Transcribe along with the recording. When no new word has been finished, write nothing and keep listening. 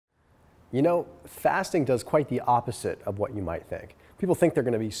You know, fasting does quite the opposite of what you might think. People think they're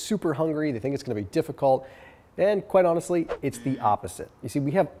going to be super hungry, they think it's going to be difficult, and quite honestly, it's the opposite. You see,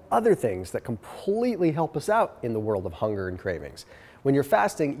 we have other things that completely help us out in the world of hunger and cravings. When you're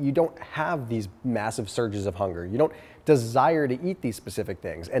fasting, you don't have these massive surges of hunger. You don't desire to eat these specific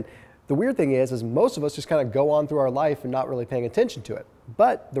things. And the weird thing is most of us just kind of go on through our life and not really paying attention to it.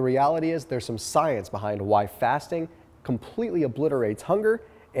 But the reality is there's some science behind why fasting completely obliterates hunger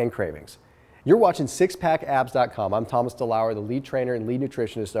and cravings. You're watching SixPackAbs.com. I'm Thomas DeLauer, the lead trainer and lead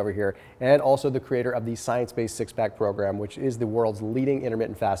nutritionist over here, and also the creator of the science-based six-pack program, which is the world's leading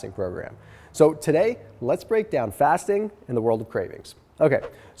intermittent fasting program. So today, let's break down fasting and the world of cravings. Okay,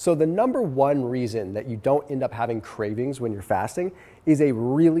 so the number one reason that you don't end up having cravings when you're fasting is a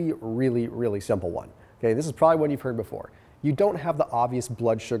really simple one. Okay, this is probably one you've heard before. You don't have the obvious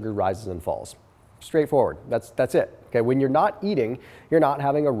blood sugar rises and falls. Straightforward, that's it. Okay, when you're not eating, you're not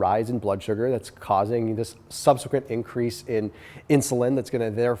having a rise in blood sugar that's causing this subsequent increase in insulin that's going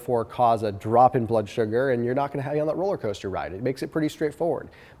to therefore cause a drop in blood sugar, and you're not going to have you on that roller coaster ride. It makes it pretty straightforward.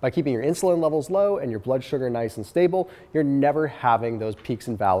 By keeping your insulin levels low and your blood sugar nice and stable, you're never having those peaks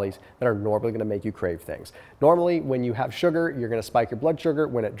and valleys that are normally going to make you crave things. Normally, when you have sugar, you're going to spike your blood sugar.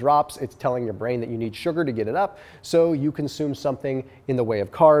 When it drops, it's telling your brain that you need sugar to get it up, so you consume something in the way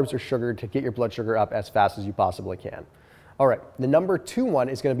of carbs or sugar to get your blood sugar up as fast as you possibly can. All right, the number two one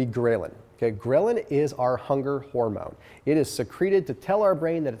is going to be ghrelin. Okay, ghrelin is our hunger hormone. It is secreted to tell our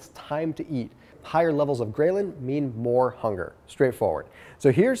brain that it's time to eat. Higher levels of ghrelin mean more hunger. Straightforward.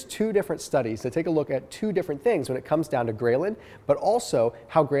 So here's two different studies that take a look at two different things when it comes down to ghrelin, but also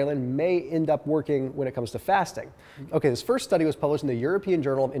how ghrelin may end up working when it comes to fasting. Okay, this first study was published in the European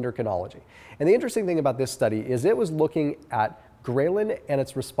Journal of Endocrinology. And the interesting thing about this study is it was looking at ghrelin and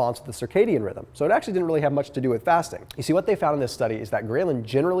its response to the circadian rhythm. So it actually didn't really have much to do with fasting. You see, what they found in this study is that ghrelin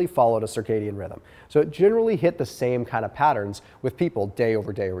generally followed a circadian rhythm. So it generally hit the same kind of patterns with people day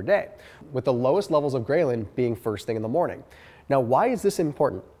over day over day, with the lowest levels of ghrelin being first thing in the morning. Now, why is this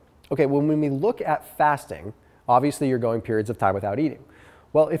important? Okay, when we look at fasting, obviously you're going periods of time without eating.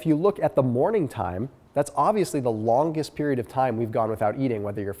 Well, if you look at the morning time, that's obviously the longest period of time we've gone without eating,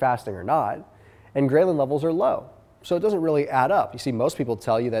 whether you're fasting or not, and ghrelin levels are low. So it doesn't really add up. You see, most people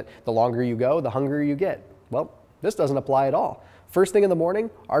tell you that the longer you go, the hungrier you get. Well, this doesn't apply at all. First thing in the morning,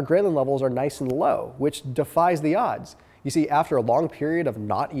 our ghrelin levels are nice and low, which defies the odds. You see, after a long period of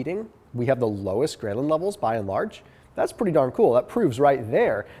not eating, we have the lowest ghrelin levels by and large. That's pretty darn cool. That proves right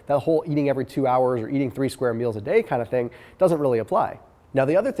there that whole eating every 2 hours or eating 3 square meals a day kind of thing doesn't really apply. Now,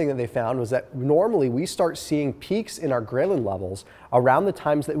 the other thing that they found was that normally we start seeing peaks in our ghrelin levels around the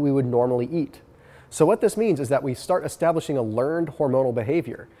times that we would normally eat. So what this means is that we start establishing a learned hormonal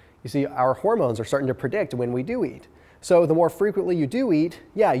behavior. You see, our hormones are starting to predict when we do eat. So the more frequently you do eat,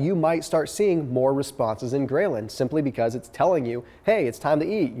 yeah, you might start seeing more responses in ghrelin simply because it's telling you, hey, it's time to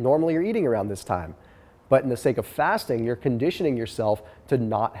eat. Normally you're eating around this time. But in the sake of fasting, you're conditioning yourself to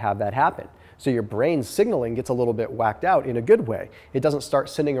not have that happen. So your brain's signaling gets a little bit whacked out in a good way. It doesn't start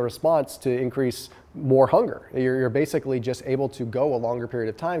sending a response to increase more hunger. You're basically just able to go a longer period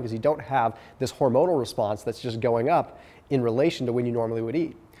of time because you don't have this hormonal response that's just going up in relation to when you normally would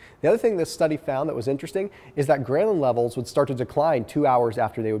eat. The other thing this study found that was interesting is that ghrelin levels would start to decline 2 hours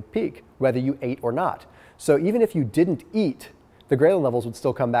after they would peak, whether you ate or not. So even if you didn't eat, the ghrelin levels would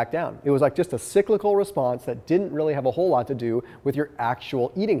still come back down. It was like just a cyclical response that didn't really have a whole lot to do with your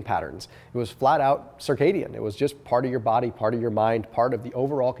actual eating patterns. It was flat out circadian. It was just part of your body, part of your mind, part of the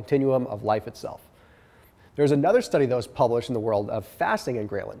overall continuum of life itself. There's another study that was published in the world of fasting and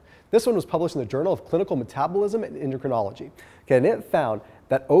ghrelin. This one was published in the Journal of Clinical Metabolism and Endocrinology. Okay, and it found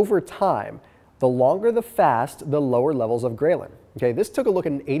that over time, the longer the fast, the lower levels of ghrelin. Okay, this took a look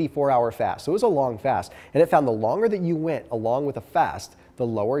at an 84-hour fast, so it was a long fast, and it found the longer that you went along with a fast, the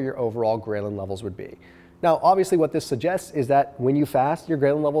lower your overall ghrelin levels would be. Now, obviously what this suggests is that when you fast, your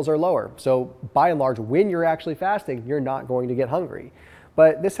ghrelin levels are lower. So by and large, when you're actually fasting, you're not going to get hungry.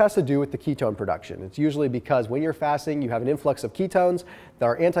 But this has to do with the ketone production. It's usually because when you're fasting, you have an influx of ketones that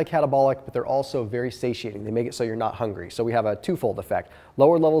are anti-catabolic, but they're also very satiating. They make it so you're not hungry. So we have a twofold effect: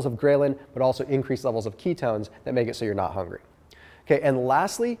 lower levels of ghrelin, but also increased levels of ketones that make it so you're not hungry. Okay, and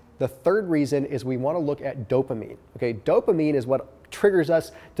lastly, the third reason is we want to look at dopamine. Okay, dopamine is what triggers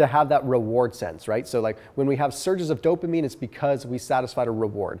us to have that reward sense, right? So like when we have surges of dopamine, it's because we satisfied a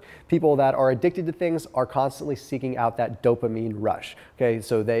reward. People that are addicted to things are constantly seeking out that dopamine rush. Okay,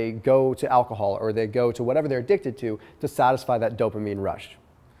 so they go to alcohol or they go to whatever they're addicted to satisfy that dopamine rush.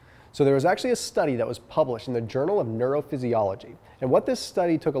 So there was actually a study that was published in the Journal of NEUROPHYSIOLOGY. And what this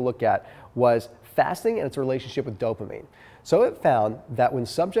study took a look at was fasting and its relationship with dopamine. So it found that when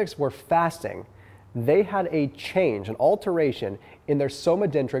subjects were fasting, they had a change, an alteration in their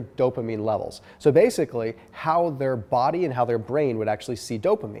somodendric dopamine levels. So basically, how their body and how their brain would actually see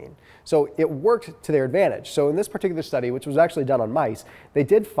dopamine. So it worked to their advantage. So in this particular study, which was actually done on mice, they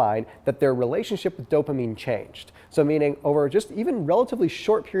did find that their relationship with dopamine changed. So meaning over just even relatively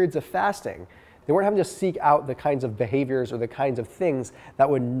short periods of fasting, they weren't having to seek out the kinds of behaviors or the kinds of things that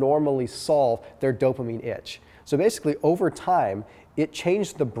would normally solve their dopamine itch. So basically, over time, it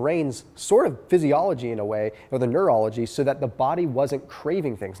changed the brain's sort of physiology in a way, or the neurology, so that the body wasn't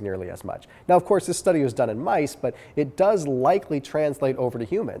craving things nearly as much. Now, of course, this study was done in mice, but it does likely translate over to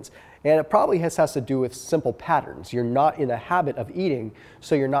humans. And it probably has to do with simple patterns. You're not in a habit of eating,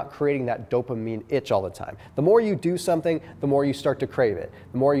 so you're not creating that dopamine itch all the time. The more you do something, the more you start to crave it.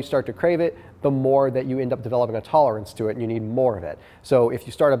 The more you start to crave it, the more that you end up developing a tolerance to it and you need more of it. So if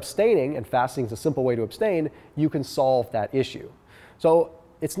you start abstaining, and fasting is a simple way to abstain, you can solve that issue. So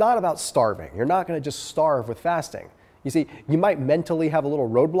it's not about starving. You're not going to just starve with fasting. You see, you might mentally have a little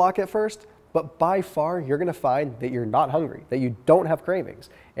roadblock at first, but by far you're going to find that you're not hungry, that you don't have cravings.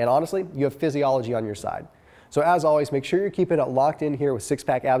 And honestly, you have physiology on your side. So as always, make sure you're keeping it locked in here with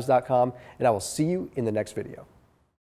SixPackAbs.com, and I will see you in the next video.